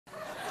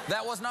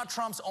That was not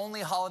Trump's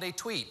only holiday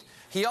tweet.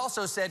 He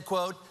also said,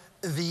 quote,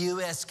 the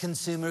U.S.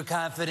 Consumer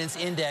Confidence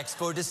Index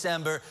for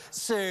December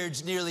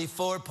surged nearly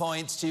 4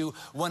 points to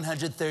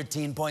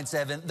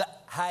 113.7, the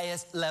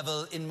highest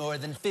level in more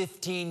than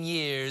 15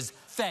 years.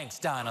 Thanks,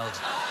 Donald.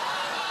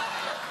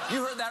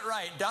 You heard that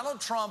right.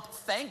 Donald Trump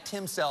thanked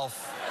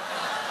himself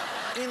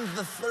in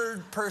the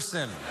third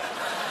person.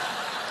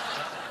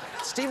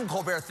 Stephen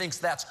Colbert thinks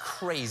that's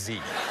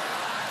crazy.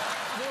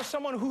 There was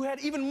someone who had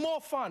even more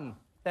fun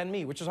than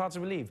me, which is hard to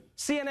believe.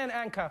 CNN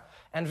anchor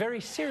and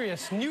very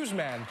serious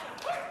newsman,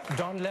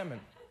 Don Lemon.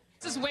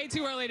 This is way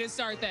too early to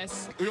start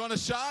this. We want a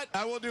shot?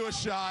 I will do a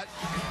shot.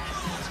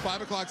 It's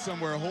 5 o'clock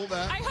somewhere. Hold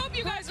that. I hope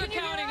you guys are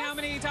counting how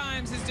many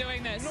times he's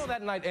doing this. You know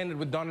that night ended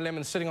with Don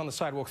Lemon sitting on the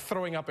sidewalk,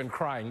 throwing up and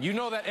crying. You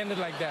know that ended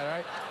like that,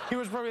 right? He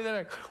was probably there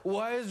like,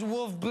 why is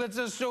Wolf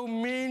Blitzer so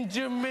mean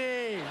to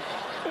me?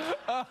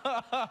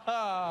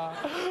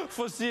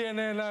 For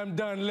CNN, I'm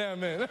Don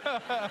Lemon.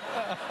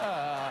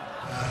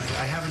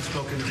 I haven't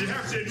spoken to him. You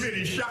have to admit,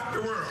 he shocked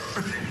the world.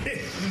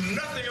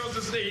 Nothing else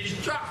to say. He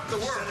shocked the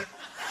world.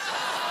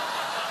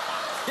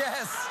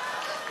 Yes.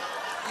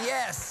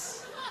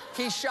 Yes.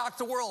 He shocked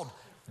the world.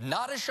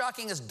 Not as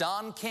shocking as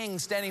Don King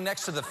standing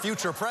next to the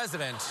future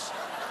president.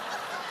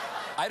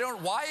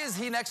 Why is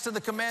he next to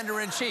the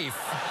commander-in-chief?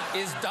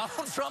 Is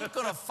Donald Trump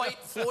going to fight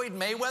Floyd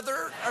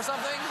Mayweather or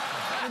something?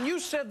 And you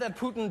said that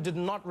Putin did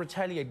not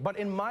retaliate, but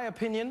in my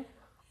opinion,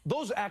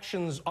 those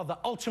actions are the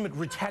ultimate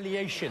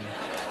retaliation.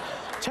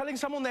 Telling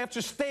someone they have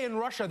to stay in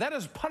Russia, that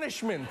is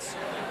punishment.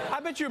 I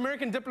bet you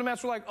American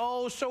diplomats were like,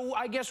 oh, so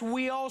I guess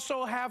we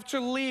also have to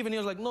leave. And he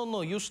was like, no,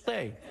 no, you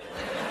stay.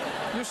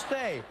 You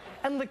stay.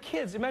 And the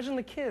kids, imagine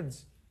the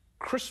kids.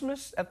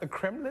 Christmas at the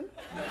Kremlin?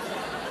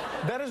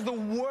 That is the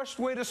worst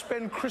way to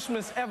spend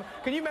Christmas ever.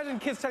 Can you imagine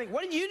kids telling,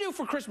 what did you do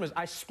for Christmas?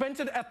 I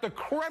spent it at the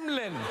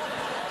Kremlin.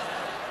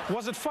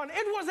 Was it fun?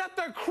 It was at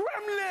the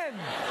Kremlin!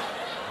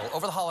 Well,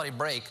 over the holiday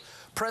break,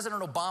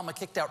 President Obama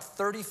kicked out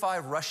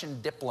 35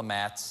 Russian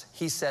diplomats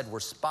he said were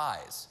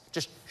spies.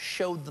 Just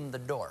showed them the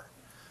door.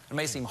 It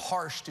may seem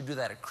harsh to do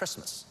that at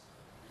Christmas.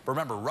 But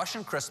remember,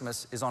 Russian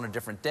Christmas is on a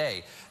different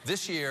day.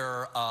 This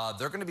year,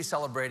 they're going to be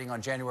celebrating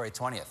on January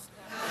 20th.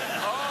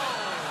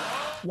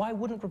 Why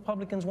wouldn't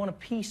Republicans want a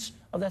piece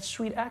of that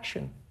sweet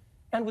action?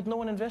 And with no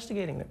one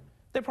investigating them.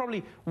 They're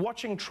probably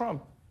watching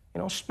Trump,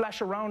 you know,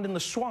 splash around in the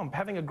swamp,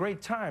 having a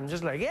great time,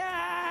 just like,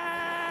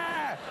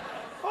 yeah!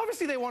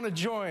 Obviously, they want to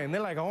join.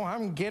 They're like, oh,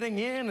 I'm getting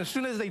in. As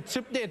soon as they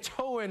tip their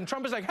toe in,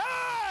 Trump is like,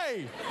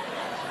 hey!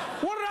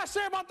 What did I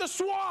say about the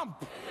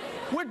swamp?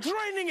 We're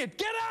draining it.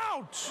 Get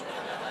out!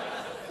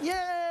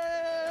 Yeah!